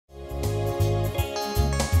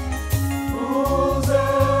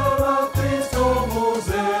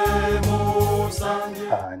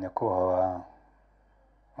nyakubahwa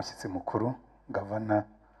mushyitsi mukuru gavana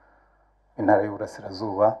intara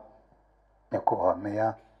y'Uburasirazuba, nyakubahwa meya,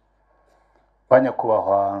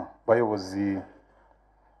 banyakubahwa bayobozi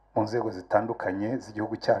mu nzego zitandukanye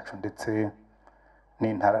z'igihugu cyacu ndetse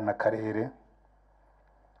n'intara n'akarere.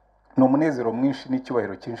 Ni umunezero mwinshi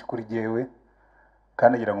n'icyubahiro cyinshi kuri jyewe,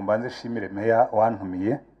 kandi ngira ngo mbanze shimire meya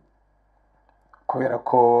wantumiye, kubera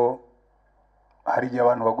ko hari igihe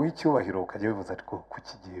abantu baguha icyubahiro ukajya bivuza ati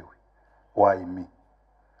kuki jyewe wayimi,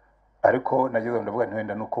 ariko nageze ndavuga nti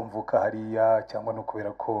wenda nuko mvuka hariya cyangwa no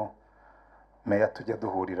kubera ko meya tujya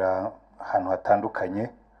duhurira ahantu hatandukanye,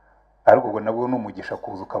 ariko ubwo nabwo n'umugisha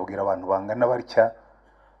kuza ukabwira abantu bangana batya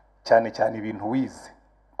cyane cyane ibintu wize,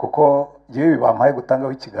 kuko yewe bampaye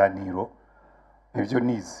gutangaho ikiganiro nibyo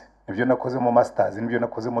nize, nibyo nakoze mu masters, nibyo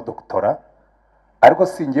nakoze mu doctora, ariko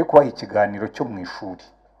singiye kubaha ikiganiro cyo mu ishuri.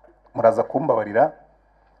 Muraza kumbabarira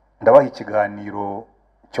ndabaha ikiganiro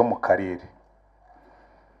cyo mu karere,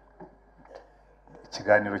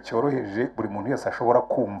 ikiganiro cyoroheje buri muntu wese ashobora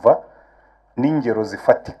kumva n'ingero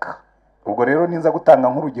zifatika. Ubwo rero ninza gutanga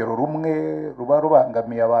nk'urugero rumwe ruba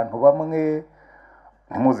rubangamiye abantu bamwe,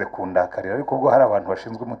 ntimuze kundakarira, ariko ubwo hari abantu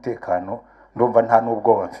bashinzwe umutekano ndumva nta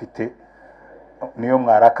n'ubwoba mfite, niyo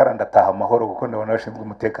mwarakara ndataha amahoro kuko ndabona bashinzwe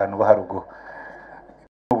umutekano baharugo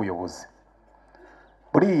n'ubuyobozi.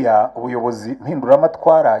 Buriya ubuyobozi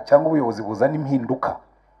mpinduramatwara cyangwa ubuyobozi buzana impinduka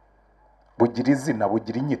bugira izina,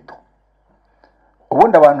 bugira inyito.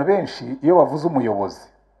 Ubundi abantu benshi iyo bavuze umuyobozi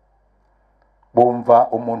bumva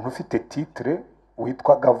umuntu ufite titre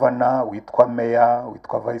witwa gavana, witwa meya,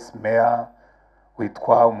 witwa vice meya,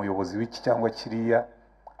 witwa umuyobozi w'iki cyangwa kiriya,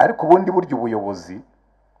 ariko ubundi buryo ubuyobozi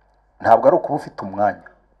ntabwo ari ukuba ufite umwanya.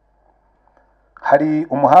 Hari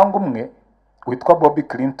umuhanga umwe witwa Bobby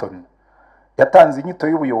Clinton yatanze inyito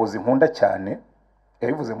y'ubuyobozi nkunda cyane,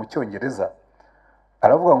 yabivuze mu Cyongereza,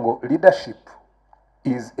 aravuga ngo leadership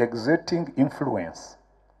is exerting influence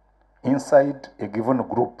inside a given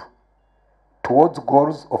group towards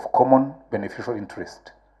goals of common beneficial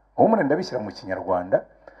interest. Umwe ndabishyira mu Kinyarwanda,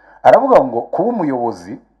 aravuga ngo kuba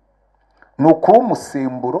umuyobozi ni ukuba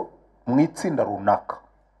umusemburo mu itsinda runaka,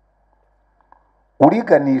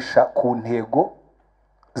 uriganisha ku ntego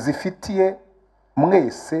zifitiye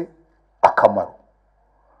mwese akamaro.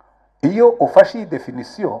 Iyo ufashe iyi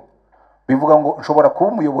definition bivuga ngo nshobora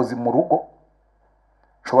kuba umuyobozi mu rugo,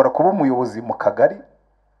 nshobora kuba umuyobozi mu kagari,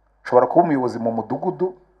 nshobora kuba umuyobozi mu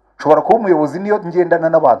mudugudu, nshobora kuba umuyobozi niyo ngendana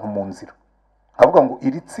n'abantu mu nzira. Avuga ngo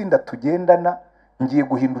iri tsinda tugendana ngiye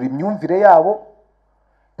guhindura imyumvire yabo,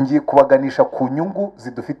 ngiye kubaganisha ku nyungu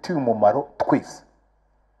zidufitiye umumaro twese.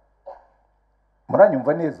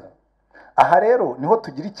 Muranyumva neza? Aha rero niho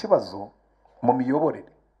tugira ikibazo mu miyoborere,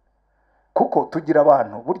 kuko tugira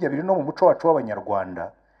abantu burya biri no mu muco wacu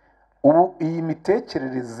w'Abanyarwanda, ubu iyi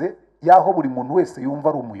mitekerereze yaho buri muntu wese yumva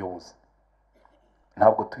ari umuyobozi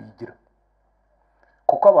ntabwo tuyigira,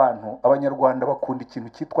 kuko Abanyarwanda bakunda ikintu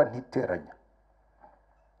cyitwa ntiteranya.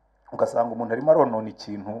 Ugasanga umuntu arimo aronona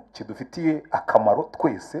ikintu kidufitiye akamaro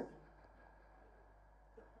twese,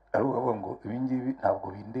 aravuga ngo ibi ngibi ntabwo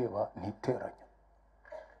bindeba, ntiteranya.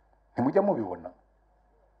 Ntimujya mubibona?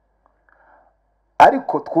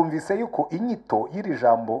 Ariko twumvise yuko inyito y'iri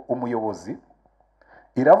jambo umuyobozi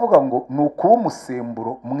iravuga ngo ni ukuba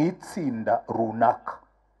umusemburo mu itsinda runaka,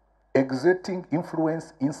 exerting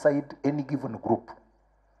influence inside any given group.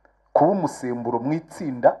 Kuba umusemburo mu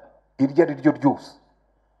itsinda iryo ari ryo ryose,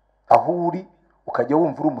 aho uri ukajya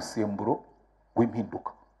wumva uri umusemburo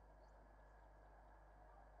w'impinduka.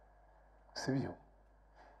 Sibyo?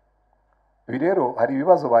 Ibi rero hari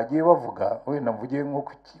ibibazo bagiye bavuga, wenda mvuge nko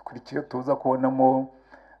kuri cyo tuza kubonamo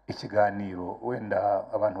ikiganiro, wenda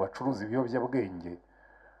abantu bacuruza ibiyobyabwenge,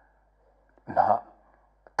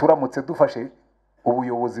 turamutse dufashe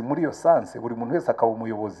ubuyobozi muri iyo sanse, buri muntu wese akaba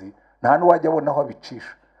umuyobozi, nta n'uwajya abona aho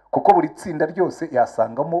abicisha, kuko buri tsinda ryose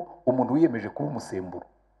yasangamo umuntu wiyemeje kuba umusemburo,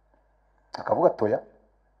 akavuga toya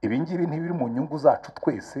ibi ngibi ntibiri mu nyungu zacu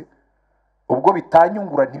twese, ubwo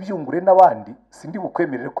bitanyungura ntibyungure n'abandi, sindi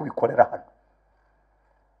bukwemerere ko bikorera hano.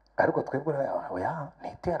 Ariko twebwe oya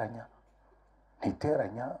ntiteranya.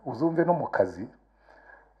 Uzumve no mu kazi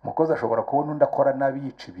umukozi ashobora kubona undi akora nabi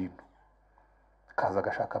yica ibintu, kaza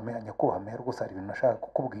agashaka meya, nyakubahwa meya rwose hari ibintu nashaka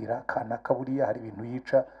kukubwira, kana kaburiya hari ibintu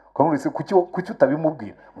yica, ukamubwira kuki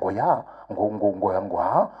utabimubwira, ngo ya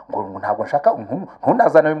ngo ntabwo nshaka,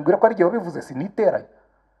 ntunazana bimbwira ko ari igihe wabivuze, siniteranya.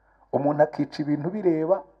 Umuntu akica ibintu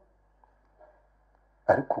bireba,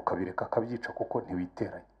 ariko ukabireka akabyica kuko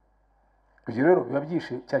ntiwiteranya. Ibyo rero biba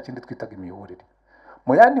byishe cya kindi twitaga imiyoborere.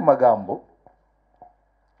 Mu yandi magambo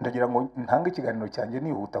ndagira ngo ntange ikiganiro cyanjye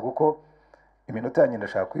nihuta kuko iminota yanjye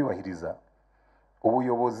ndashaka kwibahiriza.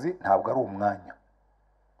 ubuyobozi ntabwo ari umwanya,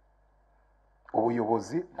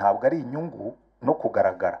 ubuyobozi ntabwo ari inyungu no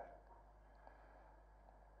kugaragara,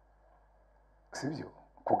 sibyo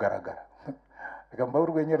kugaragara. Reka mbaho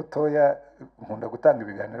urwenya rutoya, nkunda gutanga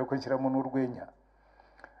ibiganiro ko nshyiramo n'urwenya.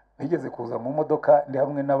 Nigeze kuza mu modoka ndi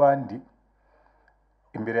hamwe n'abandi,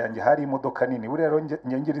 imbere yanjye hari imodoka nini, buriya rero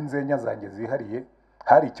ngira inzenya zanjye zihariye,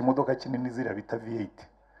 hari ikimodoka kinini zira bita V8,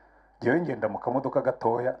 ngewe ngenda mu kamodoka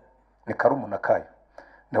gatoya ni karumuna kayo,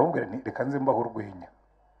 ndamubwira nti reka nze mbaho urwenya,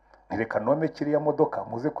 ntireka nome kiriya modoka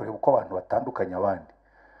muze kureba uko abantu batandukanye abandi,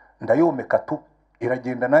 ndayomeka tu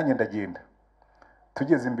iragenda nanjye ndagenda.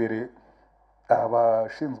 Tugeze imbere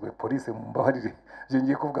abashinzwe polisi mu mbabarire byo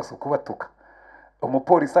ngiye kuvuga so kubatuka,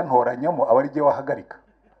 umupolisi antoranyamo aba ari jye wahagarika,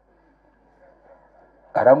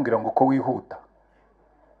 arambwira ngo uko wihuta.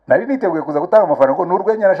 Nari niteguye kuza gutanga amafaranga ngo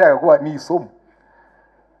n'urwenya nashaka kuba ni isomo,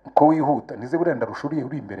 uko wihuta nize buriya ndarushuriye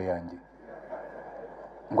uri imbere yanjye,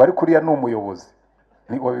 ngo ari kuriya ni umuyobozi.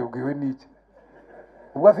 Ni wabibwiwe n'iki?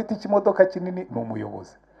 Ubwo afite ikimodoka kinini ni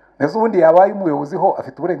umuyobozi, neza ubundi yabaye umuyobozi ho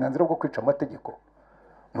afite uburenganzira bwo kwica amategeko.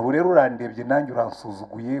 Nubu rero urandebye nanjye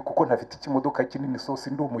uransuzuguye kuko ntafite ikimodoka kinini, so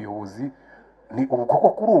ndi umuyobozi. Ni ubwo koko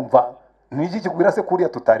kurumva ni iki kigwira se kuriya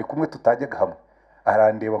tutari kumwe tutajyaga hamwe?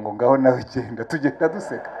 Arandeba ngo ngaho nawe genda, tugenda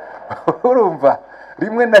duseka. Urumva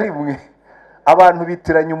rimwe na rimwe abantu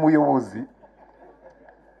bitiranya umuyobozi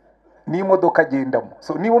n'imodoka agendamo.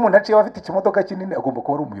 So niba umuntu aciye afite ikimodoka kinini agomba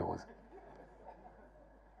kuba ari umuyobozi.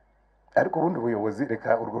 Ariko ubundi ubuyobozi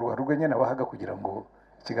reka urwo rwenya nabahaga kugira ngo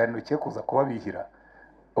ikiganiro cye kuza kuba bihira.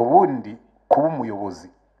 Ubundi kuba umuyobozi,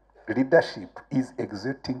 leadership is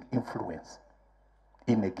exerting influence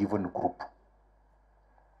in a given group.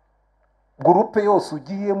 Groupe yose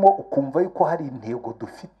ugiyemo ukumva yuko hari intego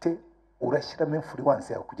dufite, urashyiramo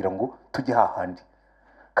influence yawe kugira ngo tujye hahandi,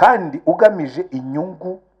 kandi ugamije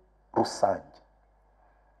inyungu rusange.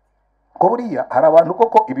 Ko buriya hari abantu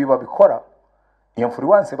koko ibi babikora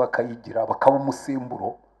influence bakayigira bakaba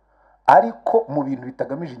umusemburo, ariko mu bintu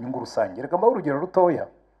bitagamije inyungu rusange. Reka mbaho urugero rutoya,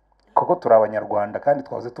 koko turi abanyarwanda kandi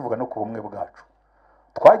twaze tuvuga no ku bumwe bwacu.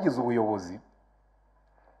 Twagize ubuyobozi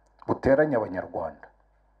buteranya abanyarwanda.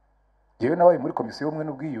 Yewe nabaye muri komisiyo y'ubumwe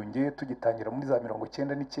n'ubwiyunge tugitangira muri za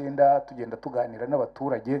 1999, tugenda tuganira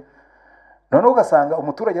n'abaturage, none ugasanga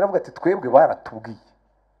umuturage aravuga ati twebwe baratubwiye,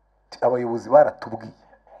 abayobozi baratubwiye.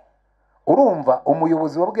 Urumva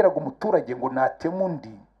umuyobozi wabwiraga umuturage ngo natema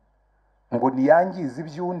undi, ngo niyangize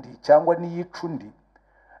iby'undi cyangwa niyica undi,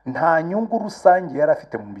 nta nyungu rusange yari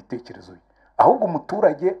afite mu bitekerezo bye, ahubwo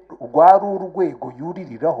umuturage rwari urwego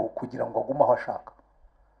yuririraho kugira ngo agume aho ashaka.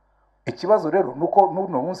 Ikibazo rero nuko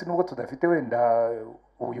n'uno munsi nubwo tudafite wenda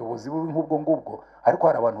ubuyobozi nk'ubwo ngubwo, ariko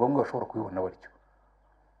hari abantu bamwe bashobora kubibona batyo,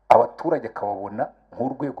 abaturage akababona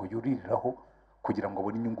nk'urwego yuririraho kugira ngo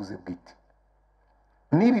abone inyungu ze bwite.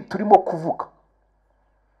 Nibi turimo kuvuga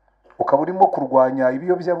ukaba urimo kurwanya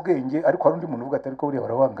ibiyobyabwenge, ariko hari undi muntu uvuga ati ariko buriya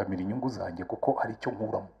barabangamira inyungu zanjye kuko hari icyo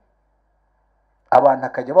nkuramo. Abantu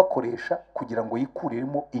akajya bakoresha kugira ngo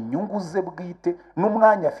yikuriremo inyungu ze bwite,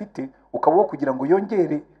 n'umwanya afite ukabaho kugira ngo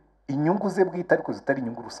yongere inyungu ze bwite, ariko zitari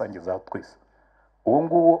inyungu rusange za twese. Uwo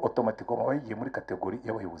nguwo automatically aba yigiye muri kategori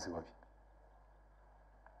y'abayobozi babi.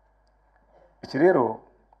 Iki rero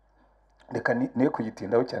reka ne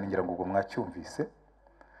kuyitindaho cyane, ngira ngo ubwo mwacyumvise.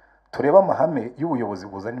 Tureba amahame y'ubuyobozi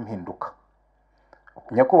buzana impinduka.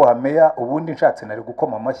 Nyakubahwa meya, ubundi nshatse nari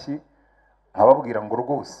gukoma amashyi nkababwira ngo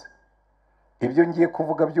rwose ibyo ngiye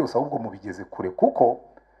kuvuga byose ahubwo mubigeze kure, kuko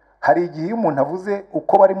hari igihe iyo umuntu avuze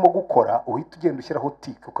uko barimo gukora uhita ugenda ushyiraho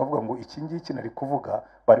tike ukavuga ngo iki ngiki nari kuvuga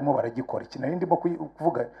barimo baragikora, iki nari ndimo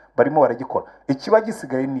kuvuga barimo baragikora. Ikiba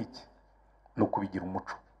gisigaye ni iki? No kubigira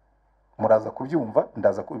umuco. Muraza kubyumva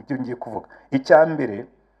ndaza ku ibyo ngiye kuvuga. Icya mbere,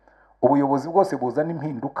 ubuyobozi bwose buzana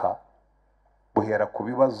impinduka buhera ku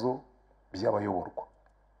bibazo by'abayoborwa.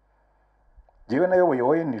 Jewe nayoboye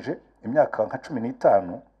ONG imyaka nka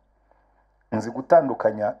 15, nzi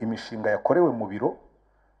gutandukanya imishinga yakorewe mu biro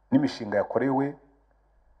n'imishinga yakorewe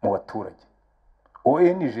mu baturage.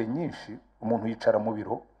 ONG nyinshi umuntu yicara mu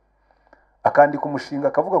biro akandika umushinga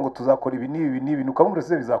akavuga ngo tuzakora ibi n'ibi, ukamubwira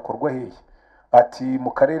se bizakorwa hehe? Ati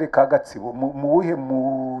mu karere ka Gatsibo, mu buhe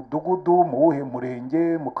mudugudu, mu buhe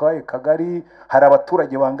murenge, mu kahe kagari, hari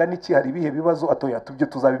abaturage bangana iki, hari ibihe bibazo, atoya tubyo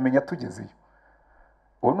tuzabimenya tugezeyo.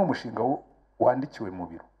 Uwo ni umushinga wandikiwe mu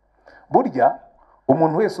biro. Burya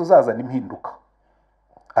umuntu wese uzazana impinduka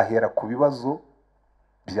ahera ku bibazo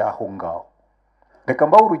byaho ngaho. Reka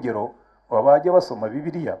mbaho urugero, babajya basoma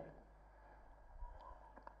Bibiliya,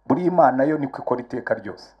 buri Imana yo niko ikora iteka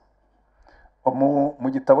ryose. Mu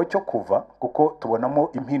gitabo cyo Kuva, kuko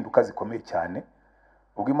tubonamo impinduka zikomeye cyane,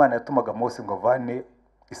 ubwo Imana yatumaga Mose ngo avane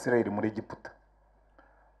Isirayeli muri Egiputa.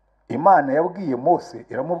 Imana yabwiye Mose,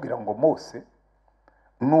 iramubwira ngo Mose,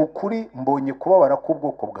 ni ukuri mbonye kubabara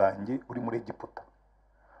k'ubwoko bwanjye uri muri Egiputa,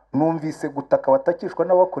 numvise gutaka batakishwa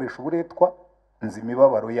n'abakoresha uburetwa, nzi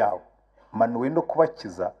imibabaro yabo, manuwe no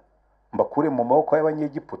kubakiza, mbakure mu maboko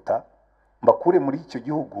y'Abanyegiputa, mbakure muri icyo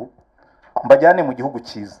gihugu, mbajyane mu gihugu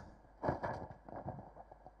cyiza.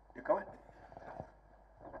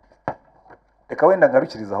 Reka wenda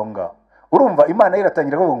ngarukiriza aho ngaho. Urumva Imana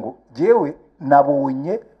iratangira kuvuga ngo jyewe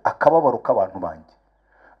nabonye akababaro k'abantu banjye,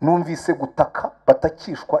 numvise gutaka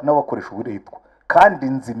batakishwa n'abakoresha uburetwa, kandi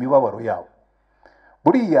nzi imibabaro yabo.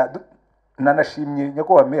 Buriya nanashimye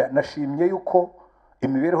nyakubahwa meya, nashimye yuko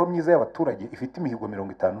imibereho myiza y'abaturage ifite imihigo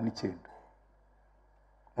 59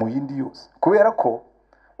 mu yindi yose, kubera ko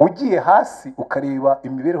ugiye hasi ukareba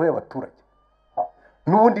imibereho y'abaturage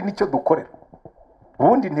n'ubundi nicyo dukorera.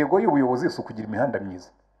 Ubundi intego y'ubuyobozi si ukugira imihanda myiza.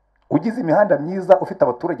 Ugize imihanda myiza ufite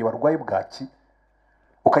abaturage barwaye bwaki,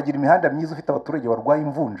 ukagira imihanda myiza ufite abaturage barwaye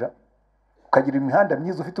imvunja, ukagira imihanda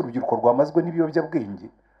myiza ufite urubyiruko rwamazwe n'ibiyobyabwenge,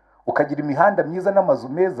 ukagira imihanda myiza n'amazu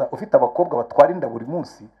meza ufite abakobwa batwara inda buri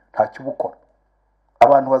munsi, ntacyo ubukora.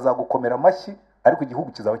 Abantu bazagukomera amashyi, ariko igihugu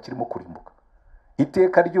kizaba kirimo kurimbuka.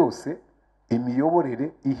 Iteka ryose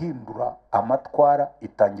imiyoborere ihindura amatwara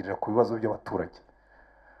itangirira ku bibazo by'abaturage.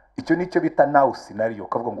 Icyo nicyo bita now scenario,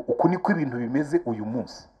 kavuga ngo uku niko ibintu bimeze uyu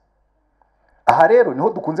munsi. Aha rero niho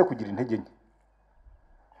dukunze kugira intege nke.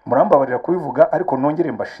 Murambabarira kubivuga, ariko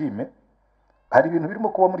nongere mbashime. Hari ibintu birimo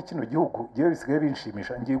kuba muri kino gihugu gihe bisigaye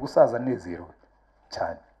binshimisha, ngiye gusaza nezerewe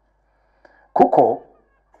cyane. Kuko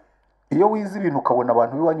iyo wize ibintu ukabona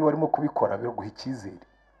abantu biwanyu barimo kubikora, biraguha icyizere.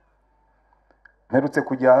 Mperutse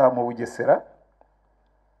kujya mu Bugesera,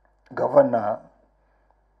 gavana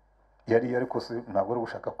yari ariko ntabwo ari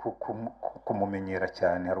gushaka kumumenyera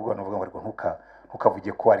cyane, hari ubwo bavuga ngo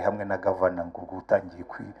ntukavuge ko ari hamwe na gavana ngo utangiye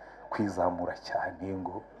kwizamura cyane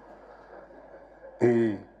ngo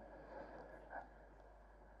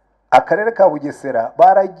akarere ka Bugesera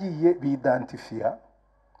baragiye bidentifia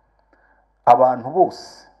abantu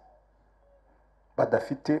bose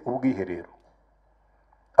badafite ubwiherero,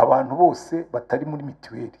 abantu bose batari muri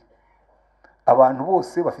mituweli, abantu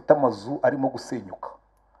bose bafite amazu arimo gusenyuka,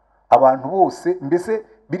 abantu bose mbese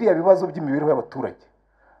biriya bibazo by'imibereho y'abaturage.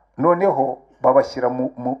 Noneho babashyira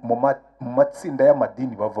mu matsinda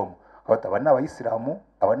y'amadini bavamo. Aba ni abayisilamu,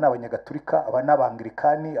 aba ni abanyagatulika, aba ni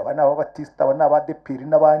abangirikani, aba ni ababatisita, aba ni abadeperi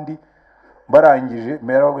n'abandi. Barangije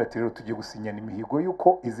mera bavuga ati rero tugiye gusinyana imihigo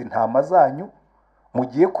yuko izi ntama zanyu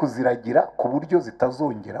mugiye kuziragira ku buryo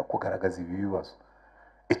zitazongera kugaragaza ibi bibazo.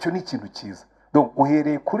 Icyo ni ikintu cyiza. Donc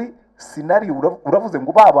uhereye kuri scenario uravuze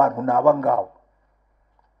ngo ba bantu naba ngabo.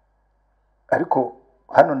 Ariko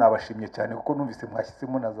hano nabashimye cyane kuko numvise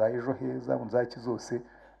mwashyizemo na za ejo heza, nzaki zose,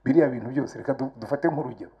 biriya bintu byose. Reka dufate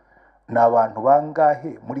nk'urugero, ni abantu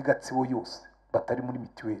bangahe muri Gatsibo yose batari muri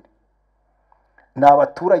mituweli? Ni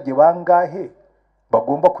abaturage bangahe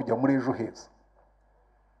bagomba kujya muri ejo heza?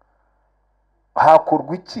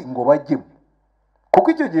 Hakorwa iki ngo bajyemo?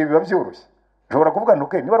 Kuko icyo gihe biba byoroshye. Ushobora kuvuga ngo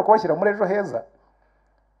niba ari kubashyira muri ejo heza,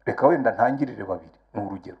 reka wenda ntangirire babiri, ni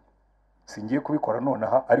urugero. Singiye kubikora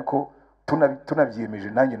nonaha, ariko tunabyiyemeje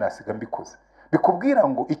nanjye nasiga mbikoze. Bikubwira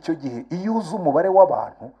ngo icyo gihe iyo uzi umubare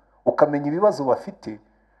w'abantu, ukamenya ibibazo bafite,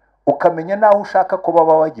 ukamenya naho ushaka ko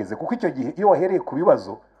baba bageze, kuko icyo gihe iyo wahereye ku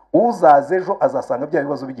bibazo, uzaze ejo azasanga bya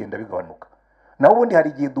bibazo bigenda bigabanuka. Naho ubundi hari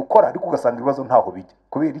igihe dukora ariko ugasanga ibibazo ntaho bijya.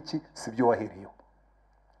 Kubera iki? Si byo wahereyeho.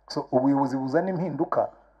 So ubuyobozi buzana impinduka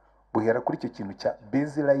buhera kuri icyo kintu cya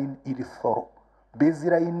baseline iri thorough,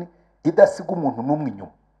 baseline idasiga umuntu n'umwe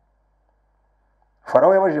inyuma.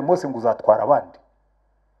 Farawo yabajije Mose ngo uzatwara abandi,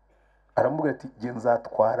 aramubwira ati nge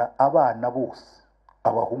nzatwara abana bose,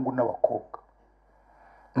 abahungu n'abakobwa,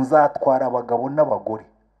 nzatwara abagabo n'abagore,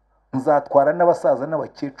 nzatwara n'abasaza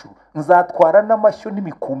n'abakecuru, nzatwara n'amashyo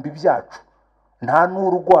n'imikumbi byacu, nta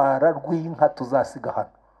n'urwara rw'inka tuzasiga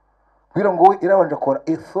hano. Kugira ngo we irabanje akora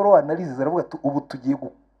thorough analysis, aravuga ati ubu tugiye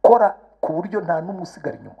gukora ku buryo nta n'umwe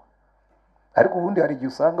usigara inyuma. Ariko ubundi hari igihe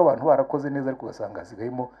usanga abantu barakoze neza ariko ugasanga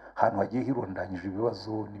hasigayemo ahantu hagiye hirondanyije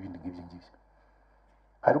ibibazo n'ibindi nk'ibyo ngibyo.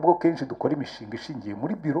 Hari ubwo kenshi dukora imishinga ishingiye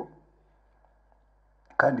muri biro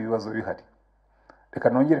kandi ibibazo bihari. Reka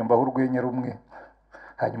nongere mbaho urwenya rumwe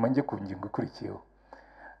hanyuma njye ku ngingo ikurikiyeho.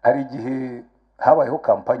 Hari igihe habayeho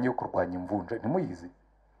kampanye yo kurwanya imvunja, ntimuyizi?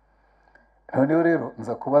 Noneho rero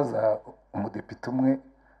nza kubaza umudepite umwe,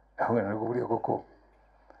 ahubwo nari buriya koko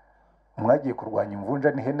mwagiye kurwanya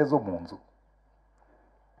imvunja n'ihene zo mu nzu?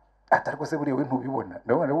 Atariko se buriya we ntubibona?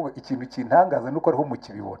 Ndabona ikintu kintangaza nuko ariho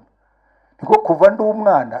mukibibona. Niko kuva ndi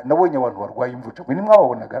umwana nabonye abantu barwaye imvunja. Mwe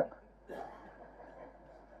nimwababonaga?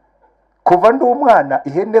 Kuva ndi umwana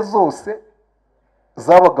ihene zose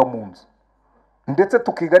zabaga mu nzu, ndetse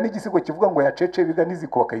tukiga n'igisigo kivuga ngo yacece biga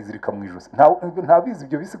n'iziko bakayizirika mu ijosi. Ntabizi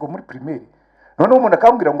ibyo bisigo muri primaire. Noneho umuntu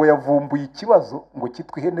akambwira ngo yavumbuye ikibazo ngo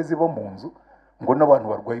cyitwa ihene ziba mu nzu ngo n'abantu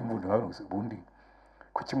barwaye imvune. Ubundi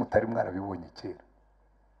kuki mutari mwarabibonye kera?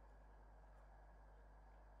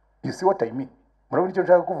 You see what I mean? Murabona icyo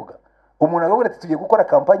nshaka kuvuga? Umuntu akavuga ati tugiye gukora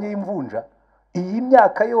kampanye y'imvunja, iyi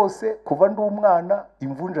myaka yose kuva ndi umwana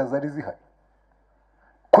imvunja zari zihari.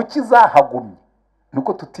 Kuki zahagumye?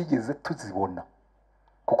 Nuko tutigeze tuzibona,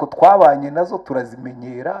 kuko twabanye nazo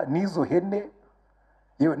turazimenyera. N'izo hene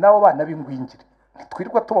yewe n'abo bana b'ingwingiri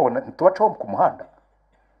ntitwirirwa tubabona, ntitubacaho ku muhanda.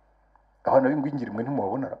 Abana b'ingwingiri mwe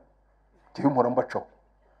ntimubabonara, njyewe mpora mbacaho.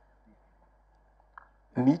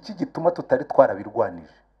 Ni iki gituma tutari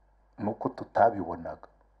twarabirwanije? Nuko tutabibonaga.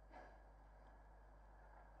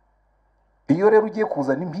 Iyo rero ugiye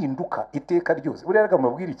kuzana impinduka iteka ryose, buriya reka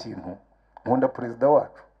mbabwire ikintu, nkunda perezida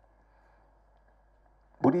wacu.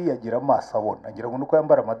 Buriya agira amaso abona, agira ngo nuko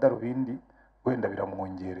yambara amadarubindi wenda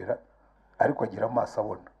biramwongerera, ariko agira amaso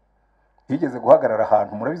abona. Yigeze guhagarara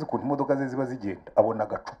ahantu, murabizi ukuntu imodoka ze ziba zigenda, abona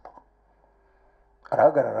agacupa,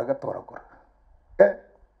 arahagarara agatoragura.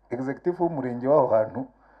 Executive w'umurenge w'aho hantu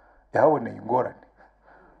yahaboneye ingorane.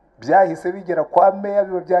 Byahise bigera kwa meya,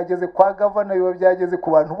 biba byageze kwa gavana, biba byageze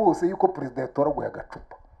ku bantu bose yuko perezida yatoraguye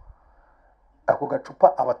agacupa. Ako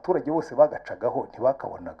gacupa abaturage bose bagacagaho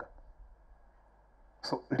ntibakabonaga.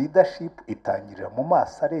 So leadership itangirira mu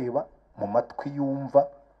maso areba, mu matwi yumva,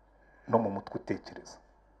 no mu mutwe utekereza.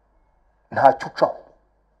 Ntacyo ucaho.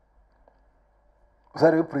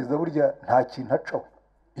 Uzarebe perezida burya nta kintu acaho.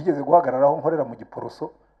 Yigeze guhagararaho nkorera mu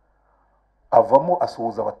Giporoso, avamo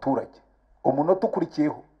asuhuza abaturage. Umunota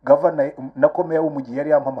ukurikiyeho gavana na komeya w'umujyi yari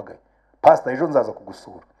yampamagaye, pastor ejo nzaza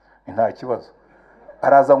kugusura. Nta kibazo.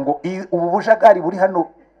 Araza ngo ubu bujagari buri hano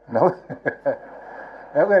nawe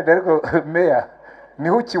ariko meya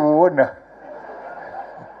niho ukibubona.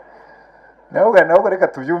 Nawe reka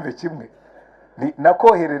tubyumve kimwe.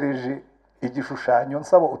 Nakoherereje igishushanyo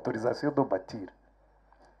nsaba autorisation de bâtir.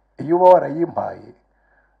 Iyo uba warayimpaye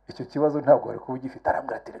icyo kibazo ntabwo wari kuba ugifite.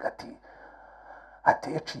 Arambwira ati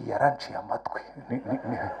ateci yaranciye amatwi.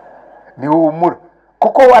 Ni humura,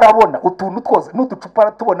 kuko warabona utuntu twose, n'uducupa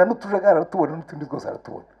aratubona, n'utujagara aratubona, n'utundi twose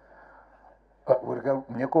aratubona. Burega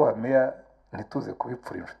mye ko bameya ntituze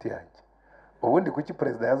kubipfura inshuti yanjye. Ubundi kuki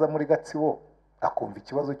perezida yaza muri Gatsibo akumva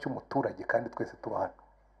ikibazo cy'umuturage kandi twese tuba hano?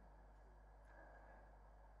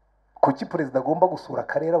 Kuki perezida agomba gusura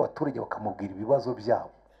akarere abaturage bakamubwira ibibazo byabo?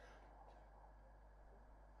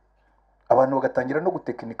 Abantu bagatangira no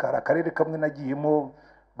gutekinika. Hari akarere kamwe nagiyemo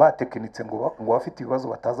batekinitse ngo bafite ibibazo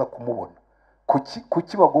bataza kumubona.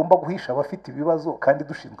 Kuki bagomba guhisha abafite ibibazo kandi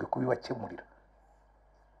dushinzwe kubibakemurira?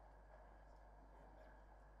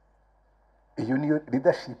 Iyo niyo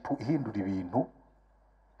leadership ihindura ibintu,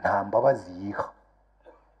 nta mbabazi yiha.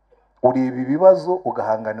 Ureba ibibazo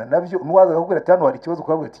ugahangana nabyo, nuwaza akakubwira ati hano hari ikibazo,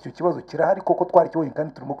 ukabwira ati icyo kibazo kirahari koko twari kibonye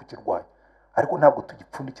kandi turimo kukirwanya, ariko ntabwo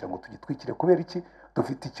tugipfundikira ngo tugitwikire. Kubera iki?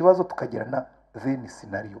 Dufite ikibazo tukagira na then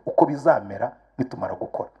scenario uko bizamera nitumara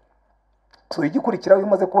gukora. So igikurikiraho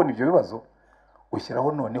umaze kubona ibyo bibazo,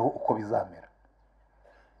 ushyiraho noneho uko bizamera.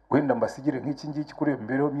 Wenda mbasigire nk'iki ngiki kuri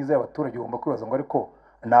imibereho myiza y'abaturage, ugomba kwibaza ngo ariko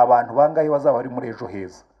ni abantu bangahe bazaba bari muri ejo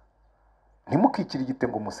heza. Ntimukikire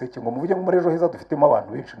igitengo museke ngo muvuge ngo muri ejo heza dufitemo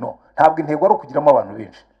abantu benshi. No, ntabwo intego ari ukugiramo abantu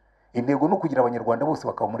benshi. Intego ni ukugira abanyarwanda bose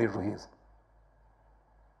bakaba muri ejo heza.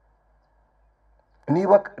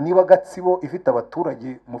 Niba Gatsibo ifite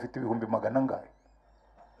abaturage mufite ibihumbi 500,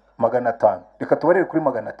 reka tubarere kuri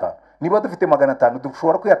 500. Niba dufite 500,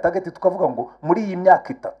 dushobora kwiyatageti tukavuga ngo muri iyi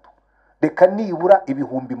myaka 3 reka nibura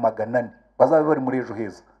ibihumbi 400 bazabe bari muri ejo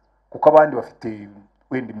heza, kuko abandi bafite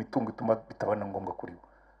wenda imitungo ituma bitabana ngombwa kuri bo.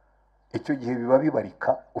 Icyo gihe biba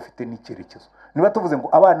bibarika, ufite n'icyerekezo. Niba tuvuze ngo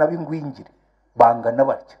abana b'ingwingiri bangana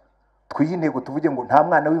batya, twiye intego tuvuge ngo nta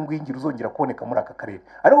mwana w'ingwingiri uzongera kuboneka muri aka karere.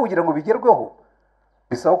 Ariko kugira ngo bigerweho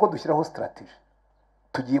bisaba ko dushyiraho strategy.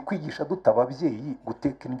 Tugiye kwigisha dutababyeyi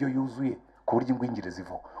guteka indyo yuzuye ku buryo ingwingire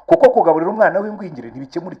zivaho, kuko kugaburira umwana w'ingwingire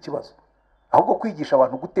ntibikemura ikibazo, ahubwo kwigisha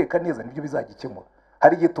abantu guteka neza nibyo bizagikemura.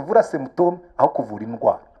 Hari igihe tuvura symptome aho kuvura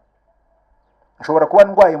indwara. Nshobora kuba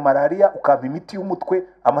ndwaye malaria ukampa imiti y'umutwe,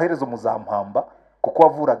 amaherezo muzampamba kuko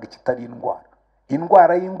wavuraga ikitari indwara.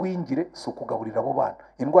 Indwara y'ingwingire si ukugaburira abo bana.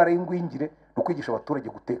 Indwara y'ingwingire ni ukwigisha abaturage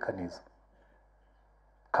guteka neza,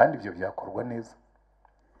 kandi ibyo byakorwa neza.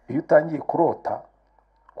 Iyo utangiye kurota,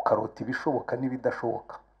 ukarota ibishoboka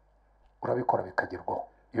n'ibidashoboka, urabikora bikagerwaho.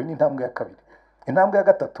 Iyo ni intambwe ya kabiri. Intambwe ya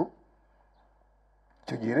gatatu,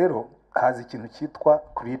 icyo gihe rero haza ikintu cyitwa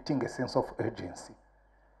creating a sense of urgency.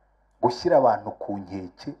 Gushyira abantu ku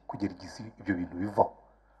nkeke kugira ibyo bintu bivaho.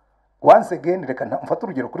 once again reka mfata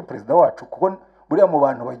urugero kuri perezida wacu kuko buriya mu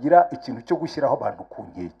bantu bagira ikintu cyo gushyiraho abantu ku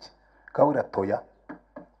nkeke kabura toya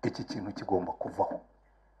iki kintu kigomba kuvaho.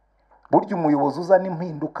 Burya umuyobozi uzana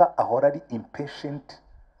impinduka ahora ari impatient,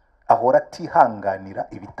 ahora atihanganira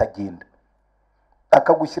ibitagenda,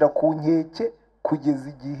 akagushyira ku nkeke kugeza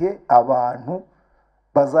igihe abantu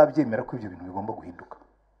bazabyemera ko ibyo bintu bigomba guhinduka.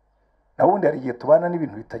 Nabundi hari igihe tubana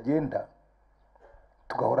n'ibintu bitagenda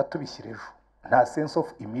tugahora tubishyira ejo, nta sense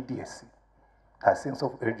of immediacy, nta sense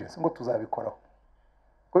of urgency ngo tuzabikoraho.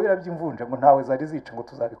 Ko birabyimvunje ngo ntawe zari zica ngo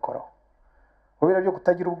tuzabikoraho. Ko birabyo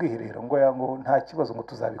kutagira ubwiherero ngo nta kibazo ngo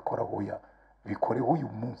tuzabikoraho, ya bikoreho uyu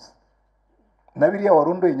munsi. Nabiriya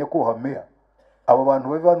warondoye nyakubahwa meya, abo bantu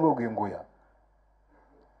bavana babwiye ngo ya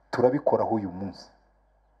turabikoraho uyu munsi.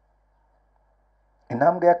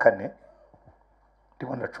 Intambwe ya 4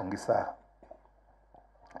 ndimo ndacunga isaha,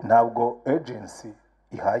 ntabwo urgency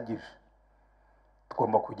ihagije,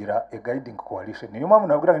 tugomba kugira a guiding coalition. Niyo mpamvu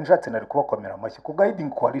nabwira inshatse nari kubakomera amashyi ku guiding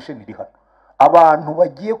coalition iri hano, abantu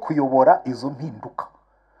bagiye kuyobora izo mpinduka,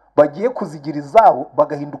 bagiye kuzigira izabo,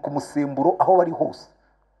 bagahinduka umusemburo aho bari hose,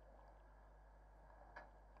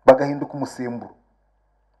 bagahinduka umusemburo.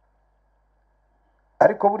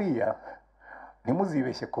 Ariko buriya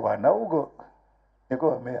ntimuzibeshye ku bana, ahubwo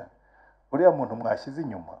yego bameya uriya muntu mwashyize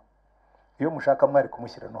inyuma, iyo mushaka mwari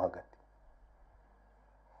kumushyira no hagati,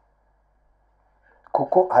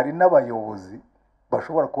 kuko hari n'abayobozi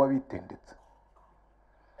bashobora kuba bitendetse,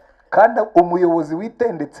 kandi umuyobozi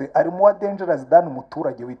witendetse ari mu dangerous than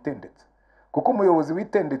umuturage witendetse, kuko umuyobozi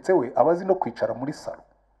witendetse we abazi no kwicara muri salo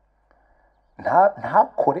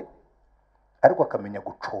ntakore ariko akamenya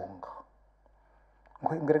guconga.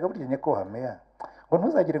 Ngo ngarega burya nyakubahwa meya ngo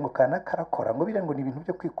ntuzagire ngo kana karakora ngo bire ngo ni ibintu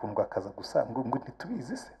byo kwikundwa akaza gusa ngo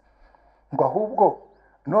ntitubizi se, ngo ahubwo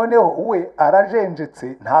noneho we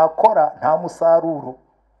arajenjetse, ntakora, nta musaruro.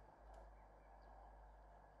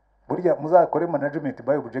 Burya muzakore management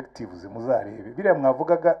by objectives, muzarebe biriya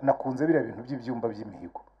mwavugaga. Nakunze biriya bintu by'ibyumba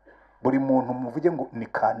by'imihigo, buri muntu muvuge ngo ni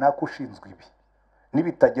kana kushinzwe ibi,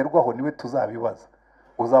 nibitagerwaho niwe tuzabibaza.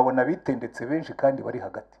 Uzabona bitendetse benshi kandi bari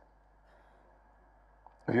hagati.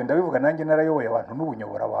 Ibyo ndabivuga nanjye narayoboye abantu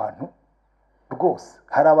n'ubunyobora abantu rwose.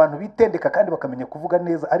 Hari abantu bitendeka kandi bakamenya kuvuga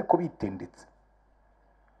neza ariko bitendetse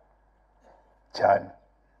cyane.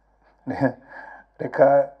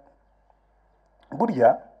 Reka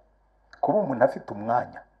burya kuba umuntu afite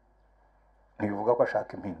umwanya ntibivuga ko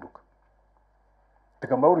ashaka impinduka.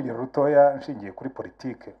 Reka mbaho urugero rutoya nshingiye kuri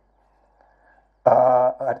politike.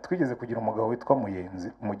 Twigeze kugira umugabo witwa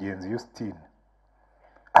Mugenzi Justine,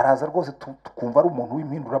 araza rwose tukumva ari umuntu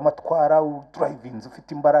w'impinduramatwara, drivinze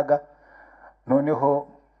ufite imbaraga. Noneho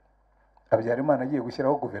Habyarimana agiye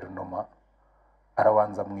gushyiraho guverinoma,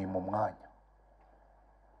 arabanza mwima umwanya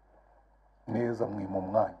neza, mwima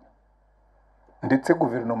umwanya, ndetse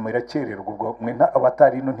guverinoma irakererwa. Ubwo mwe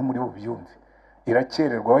abatari ino ntimuri bubyumve,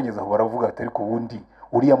 irakererwa. Bageze aho baravuga ati ariko ubundi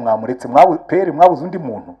uriya mwamuretse mwabuze undi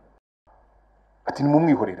muntu, ati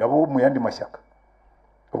nimumwihorere abo mu yandi mashyaka.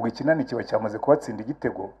 Ubwo ikinani kiba cyamaze kubatsinda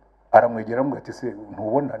igitego, aramwegera ngo ati se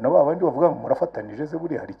ntubona na babandi bavuga ngo murafatanije se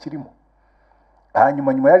buri hari kirimo.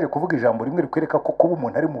 Hanyuma yaje kuvuga ijambo rimwe rikwereka ko kuba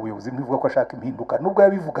umuntu ari mu buyobozi ntibivuga ko ashaka impinduka. Nubwo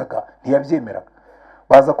yabivugaga ntiyabyemeraga.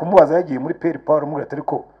 Baza kumubaza yagiye muri peri power muri ati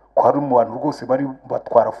ariko ko hari mu bantu rwose bari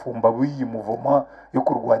batwara fumba biyi muvoma yo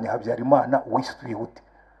kurwanya Habyarimana wisubiye ute?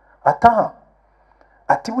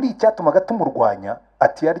 Ati buri icyatuma gatumurwanya,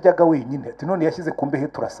 ati yaryaga wenyine, ati none yashyize ku mbehe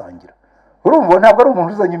turasangira. Urumva ntabwo ari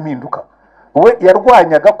umuntu uzanye impinduka, we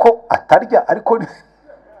yarwanyaga ko atarya. Ariko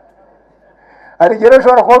arigera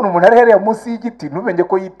ashobora kubona umuntu ari hariya munsi y'igiti ntumenye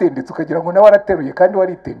ko yitendetse, ukagira ngo nawe arateruye kandi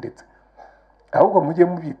waritendetse. Ahubwo mujye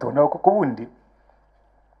mubyitondaho, kuko ubundi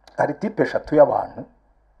hari tipe 3 y'abantu,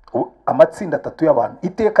 amatsinda 3 y'abantu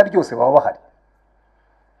iteka ryose baba bahari.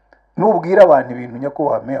 Nubwira abantu ibintu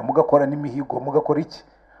nyakubahwa meya, mugakora n'imihigo, mugakora iki,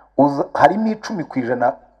 harimo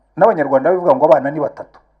 10% n'abanyarwanda bavuga ngo abana ni 3.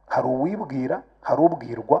 Hari uwibwira, hari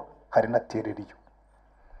ubwirwa, hari na tereriyo.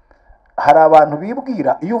 Hari abantu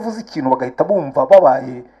bibwira iyo uvuze ikintu bagahita bumva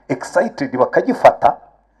babaye excited bakagifata,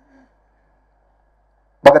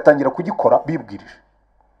 bagatangira kugikora bibwirije.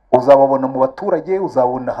 Uzababona mu baturage,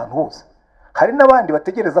 uzabona ahantu hose. Hari n'abandi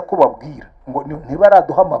bategereza ko babwira ngo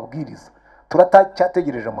ntibaraduha amabwiriza,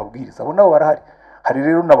 turatacyategereje amabwiriza. Abo nabo barahari. Hari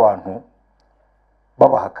rero n'abantu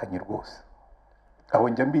babahakanye rwose, abo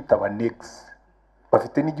njya mbita abanex,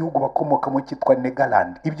 bafite n'igihugu bakomokamo cyitwa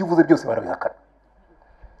Negaland. Ibyo uvuze byose barabihakana,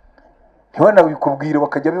 ntibana bikubwire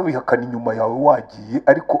bakajya babihakana inyuma yawe wagiye.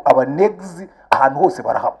 Ariko abanex ahantu hose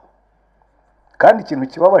barahaba. Kandi ikintu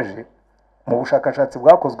kibabaje mu bushakashatsi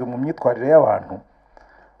bwakozwe mu myitwarire y'abantu,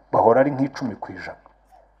 bahora ari nk'10%.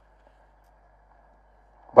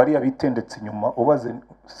 bariya bitendetse inyuma ubaze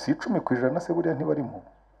si 10% se buriya ntibarimo,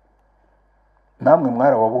 namwe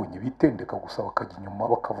mwarababonye bitendeka gusa bakajya inyuma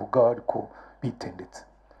bakavuga ariko bitendetse.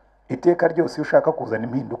 Iteka ryose iyo ushaka kuzana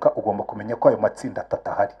impinduka ugomba kumenya ko ayo matsinda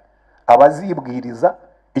atahari. Abazibwiriza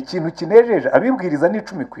ikintu kinejeje, abibwiriza ni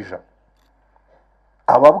 10%,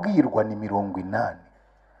 ababwirwa ni 80%.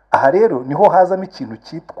 Aha rero niho hazamo ikintu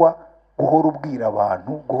cyitwa guhora ubwira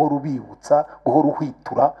abantu, guhora ubibutsa, guhora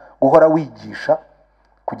uhwitura, guhora wigisha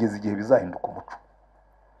kugeza igihe bizahinduka umuco.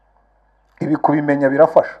 Ibi kubimenya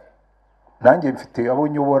birafasha. Nanjye mfite abo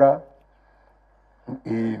nyobora,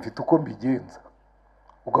 mfite uko mbigenza,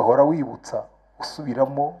 ugahora wibutsa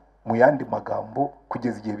usubiramo mu yandi magambo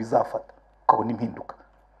kugeza igihe bizafata ukabona impinduka.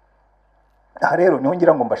 Aha rero niho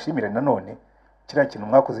ngira ngo mbashimire nanone kiriya kintu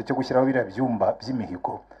mwakoze cyo gushyiraho biriya byumba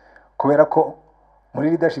by'imihigo, kubera ko muri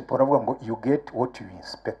leadership baravuga ngo you get what you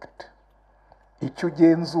inspect. Icyo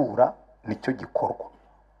ugenzura nicyo gikorwa.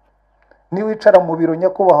 Ni wicara mu biro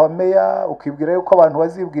nyakubahwa meya ukibwira yuko abantu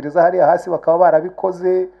bazibwiriza hariya hasi bakaba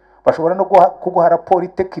barabikoze, bashobora no kuguha raporo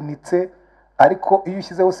itekinitse, ariko iyo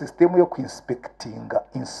ushyizeho system yo kuinspectinga,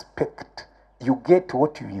 inspect, you get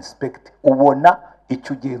what you inspect, ubona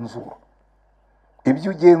icyo ugenzura.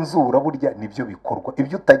 Ibyo ugenzura burya nibyo bikorwa,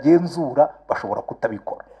 ibyo utagenzura bashobora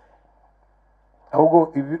kutabikora.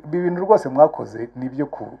 Ahubwo ibi bintu rwose mwakoze nibyo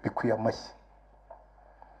bikwiye amashyi.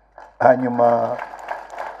 Hanyuma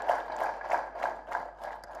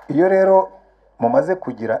iyo rero mumaze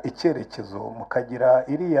kugira icyerekezo, mukagira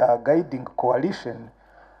iriya guiding coalition,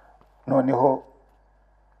 noneho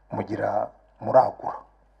mugira muragura.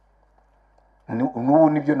 N'ubu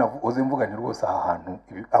nibyo navuze mvuga ni rwose aha hantu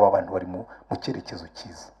aba bantu bari mu cyerekezo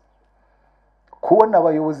cyiza. Kubona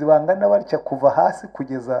abayobozi bangana batya kuva hasi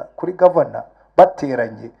kugeza kuri governor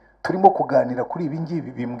bateranye turimo kuganira kuri ibi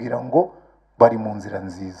ngibi, bimbwira ngo bari mu nzira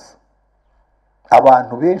nziza.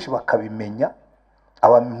 Abantu benshi bakabimenya,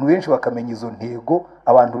 abantu benshi bakamenya izo ntego,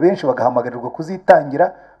 abantu benshi bagahamagarirwa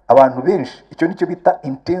kuzitangira, abantu benshi icyo nicyo bita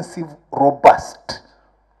intensive robust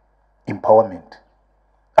empowerment.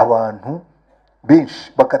 Abantu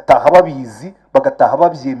benshi bagataha babizi, bagataha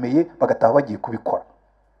babyemeye, bagataha bagiye kubikora.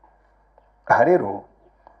 Aha rero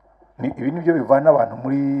ibi nibyo bivana abantu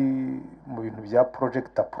mu bintu bya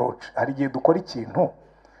project approach. Hari igihe dukora ikintu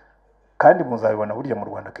kandi muzabibona burya mu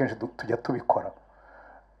Rwanda kenshi tujya tubikora,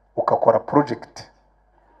 ukakora project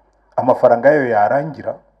amafaranga yayo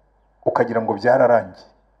yarangira ukagira ngo byararangiye.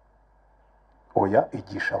 Oya,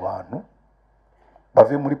 igisha abantu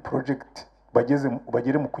bave muri project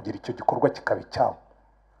bagere mu kugira icyo gikorwa kikaba cyabo.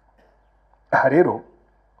 Aha rero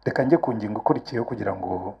reka njye ku ngingo ikurikiyeho kugira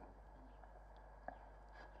ngo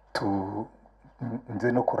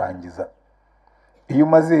nze no kurangiza. Iyo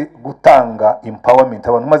umaze gutanga empowerment,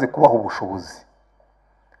 abantu umaze kubaha ubushobozi,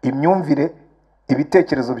 imyumvire,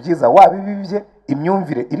 ibitekerezo byiza wabibibye,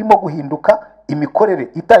 imyumvire irimo guhinduka, imikorere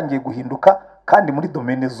itangiye guhinduka, kandi muri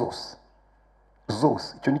domaine zose.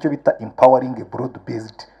 Icyo nicyo bita empowering a broad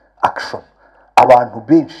based action. Abantu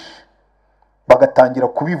benshi bagatangira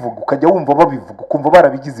kubivuga, ukajya wumva babivuga, ukumva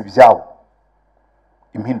barabigize ibyabo,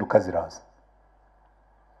 impinduka ziraza.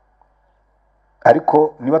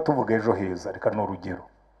 Ariko niba tuvuga ejo heza, reka no urugero.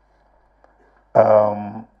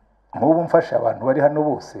 Nk'ubu mfasha abantu bari hano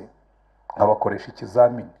bose nkabakoresha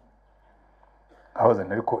ikizamini,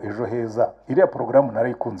 nkabazana ariko ejo heza iriya porogaramu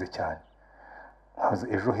narayikunze cyane. Nkabaza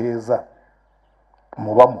ejo heza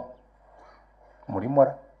mubamo murimo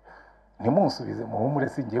ra ntimunsubize muhumure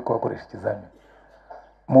singiye kubakoresha ikizamini.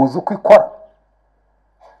 Muzi uko ikora,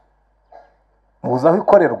 muzi aho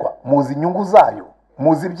ikorerwa, muzi inyungu zayo,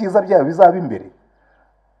 muzi ibyiza byayo bizaba imbere.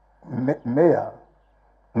 Meya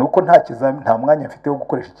nuko nta mwanya mfite wo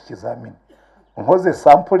gukoresha iki kizamini. Nkoze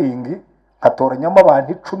sampling nkatoranyamo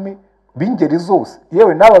abantu 10 b'ingeri zose,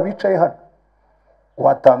 yewe n'aba bicaye hano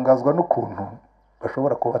watangazwa n'ukuntu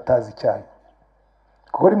bashobora kuba batazi icyayi.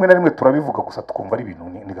 Kuko rimwe na rimwe turabivuga gusa tukumva ari ibintu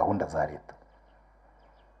ni gahunda za leta.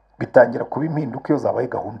 Bitangira kuba impinduka iyo zabaye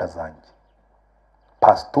gahunda zanjye.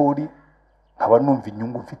 Pastori nkaba numva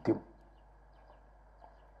inyungu mfitemo,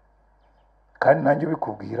 kandi nanjye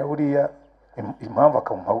bikubwira buriya impamvu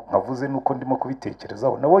nkavuze nuko ndimo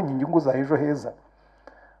kubitekerezaho. Nabonye inyungu za ejo heza.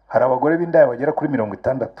 Hari abagore b'indaya bagera kuri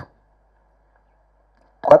 60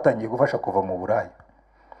 twatangiye gufasha kuva mu Burayi,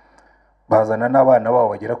 bazana n'abana babo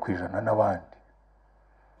bagera ku 100 n'abandi.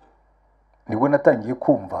 Nibwo natangiye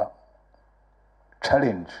kumva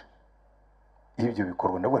challenge y'ibyo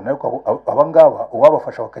bikorwa. Ndabona ariko abangaba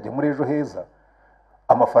uwabafasha bakajya muri ejo heza,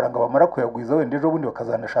 amafaranga bamara kuyagwiza wenda ejo bundi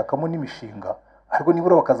bakazanashakamo n'imishinga, ariko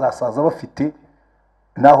nibura bakazasaza bafite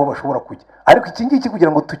naho bashobora kujya. Ariko iki ngiki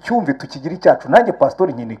kugira ngo tucyumve tukigire icyacu, nanjye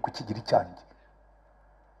pastori nkeneye kukigira icyanjye.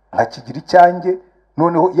 nkakigira icyanjye,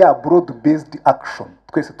 noneho ya broad based action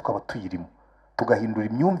twese tukaba tuyirimo, tugahindura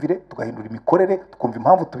imyumvire, tugahindura imikorere, tukumva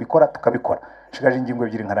impamvu tubikora, tukabikora. Nshigaje ingingo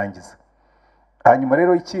ebyiri nkarangiza. Hanyuma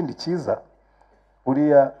rero ikindi cyiza,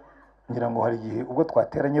 uriya ngira ngo hari igihe ubwo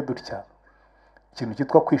twateranye dutya, ikintu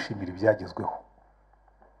cyitwa kwishimira ibyagezweho.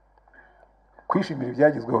 Kwishimira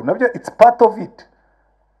ibyagezweho nabyo it's part of it.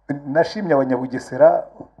 Nashimye abanyabugesera,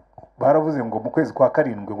 baravuze ngo mu kwezi kwa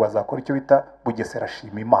karindwi bazakora icyo bita Bugesera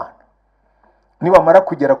shima Imana. Nibamara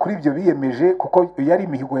kugera kuri ibyo biyemeje, kuko yari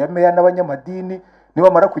imihigo ya meya n'abanyamadini,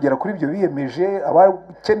 nibamara kugera kuri ibyo biyemeje,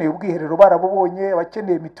 abakeneye ubwiherero barabubonye,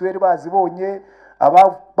 abakeneye mituweli bazibonye,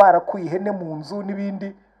 barakuye ihene mu nzu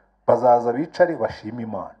n'ibindi, bazaza bicare bashima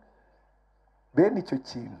Imana. Bene icyo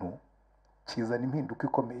kintu kizana impinduka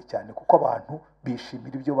ikomeye cyane, kuko abantu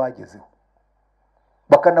bishimira ibyo bagezeho,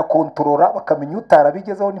 bakanakontorora, bakamenya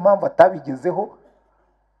utarabigezeho n'impamvu atabigezeho,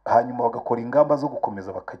 hanyuma bagakora ingamba zo gukomeza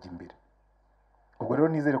bakajya imbere. Ubwo rero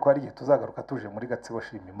nizere ko hari igihe tuzagaruka tuje muri Gatsibo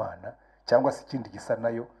shima Imana, cyangwa se ikindi gisa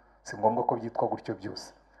nayo, si ngombwa ko byitwa gutyo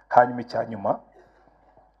byose. Hanyuma icyanyuma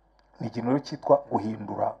ni ikintu cyitwa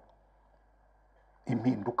guhindura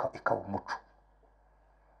impinduka ikaba umuco,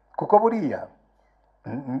 kuko buriya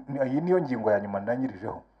iyi niyo ngingo ya nyuma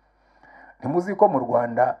ndangirijeho. Ntimuzi ko mu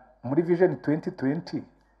Rwanda muri Vision 2020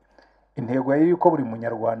 intego yari yuko buri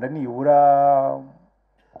munyarwanda nibura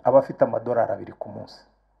aba afite $2 ku munsi.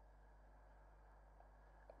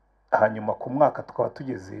 Hanyuma ku mwaka tukaba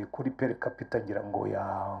tugeze kuri per capita ngira ngo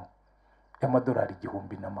 $1,100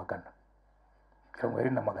 ngira ngo yari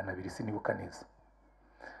na $200 sinibuka neza.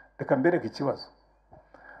 Reka mbereke ikibazo.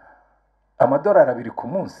 $2 ku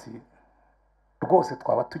munsi rwose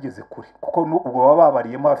twaba tugeze kuri, kuko ubwo baba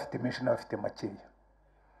babariyemo abafite menshi n'abafite makeya.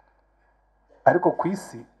 Ariko ku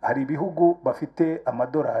isi hari ibihugu bafite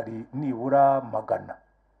 $100 nibura 100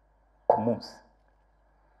 ku munsi.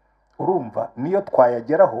 Urumva niyo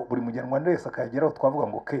twayageraho, buri munyarwanda wese akayageraho, twavuga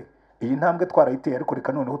ngo iyi ntambwe twarayiteye, ariko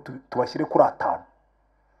reka noneho tubashyire kuri 5.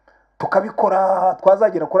 Tukabikora,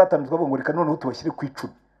 twazagera kuri 5 twavuga ngo reka noneho tubashyire ku 10.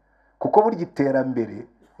 Kuko buri giterambere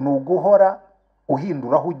ni uguhora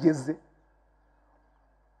uhindura aho ugeze.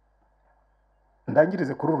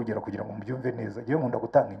 Ndangirize kuri urugero kugira ngo mubyumve neza. Ngiye nkunda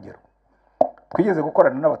gutanga ingero. Twigeze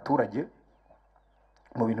gukorana n'abaturage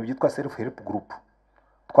mu bintu byitwa self help group.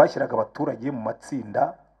 Twashyiraga abaturage mu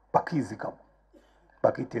matsinda bakizigama,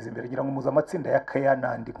 bakiteza imbere, ngira ngo muza amatsinda ya kaya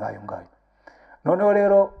n'andi nkayo ngayo. Noneho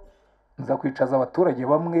rero nza kwicaza abaturage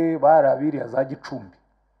bamwe barabiriya za Gicumbi,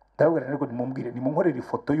 ndababwira rero nimumbwire, nimunkorere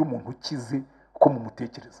ifoto y'umuntu ukize uko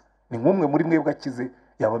mumutekereza. Ni nk'umwe muri mwebwe akize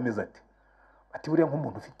yaba ameze ati buriya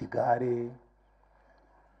nk'umuntu ufite igare,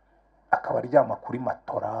 akaba aryama kuri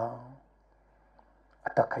matora,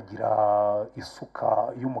 atakagira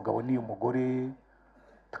isuka y'umugabo n'iy'umugore,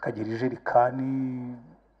 tukagira ijerikani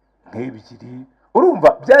nk'ebyiri. Urumva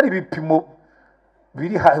byari ibipimo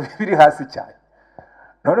biri hasi cyane.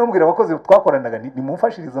 Noneho mbwira abakozi twakoranaga,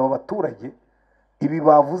 nimumfashirize abo baturage ibi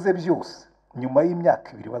bavuze byose, nyuma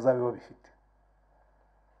y'imyaka 2 bazabe babifite.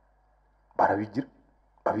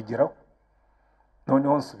 Babigeraho.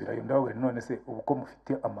 Noneho nsubirayo ndababwira, none se ubu ko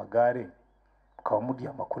mufite amagare, mukaba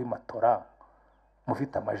muryama kuri matora,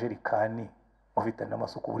 mufite amajerikani, mufite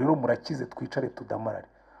n'amasuku, rero murakize, twicare tudamarare.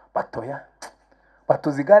 Batoya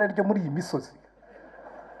batuzi igare ryo muri iyi misozi,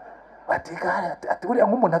 bati igare, ati buriya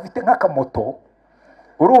nk'umuntu afite nk'akamoto.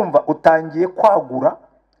 Urumva utangiye kwagura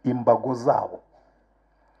imbago zabo.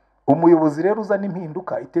 Umuyobozi rero uzana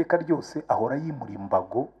impinduka iteka ryose ahora yimura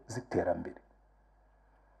imbago z'iterambere.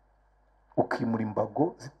 Ukimura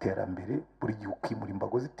imbago z'iterambere, buri gihe ukimura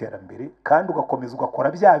imbago z'iterambere, kandi ugakomeza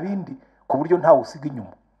ugakora bya bindi ku buryo ntawe usiga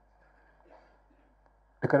inyuma.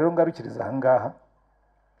 Reka rero ngarukiriza aha ngaha.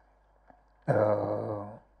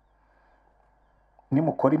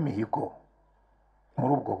 Nimukora imihigo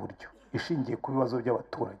muri ubwo buryo ishingiye ku bibazo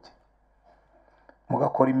by'abaturage,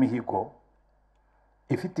 mugakora imihigo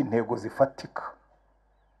ifite intego zifatika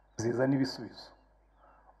zizana ibisubizo,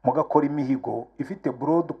 mugakora imihigo ifite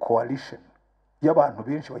broad coalition y'abantu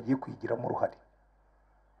benshi bagiye kwigiramo uruhare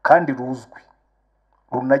kandi ruzwi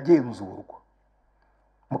runagenzurwa,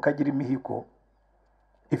 mukagira imihigo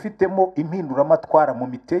ifitemo impinduramatwara mu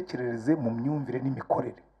mitekerereze, mu myumvire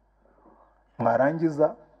n'imikorere,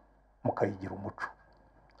 mwarangiza mukayigira umuco,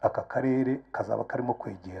 aka karere kazaba karimo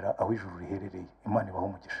kwegera aho ijuru riherereye. Imana ibahe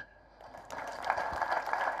umugisha.